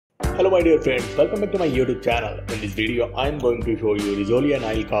Hello my dear friends, welcome back to my YouTube channel. In this video, I am going to show you Rizzoli and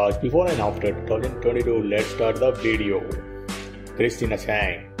I'll cast before and after 2022. Let's start the video. Christina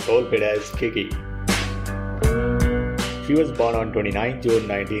Chang, role played as Kiki. She was born on 29 June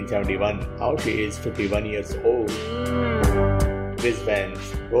 1971. Now she is 51 years old.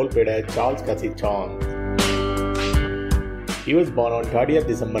 Vance, role played as Charles Chang. He was born on 30th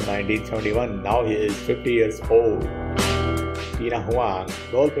December 1971. Now he is 50 years old. Huang,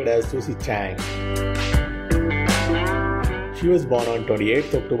 role played as Susie Chang. She was born on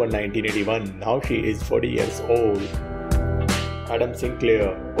 28th October 1981. Now she is 40 years old.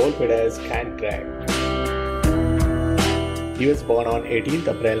 Sinclair, role played as Chang. He was born on 18th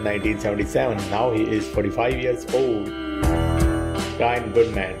April 1977. Now he is 45 years old.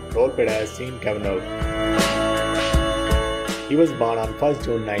 Goodman, role played as Cavanaugh. He was born on 1st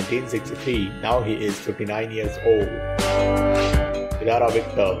June 1963. Now he is 59 years old.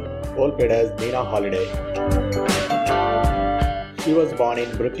 Idara, role played as Nina Holiday. She was born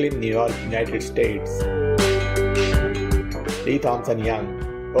in Brooklyn, New York, United States. Thompson Young,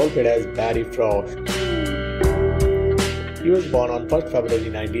 role played as Barry Frost. He was born on 1st February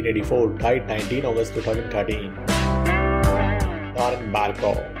 1984, died 19 August 2013.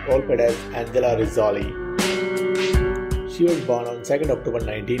 Bracco, role played as Angela Rizzoli. She was born on 2nd October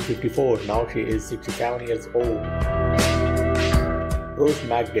 1954. Now she is 67 years old.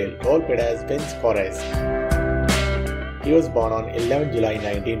 McGill, role played as Vance. He was born on 11 July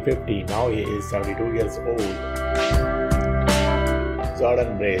 1950. Now he is 72 years old.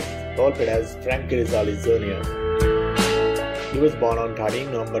 Brace, role played as Frankie Rizzoli Jr. He was born on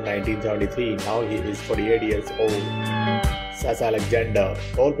 13 November 1973. Now he is 48 years old. Sasha,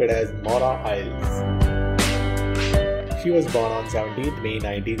 role played as Maura. She was born on 17th May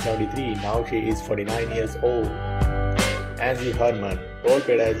 1973. Now she is 49 years old. Angie Harmon, role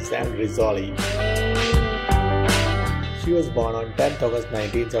played as Sam Rizzoli. She was born on 10th August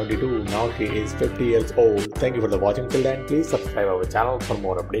 1972. Now she is 50 years old. Thank you for watching till then. Please subscribe our channel for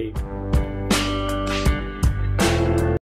more updates.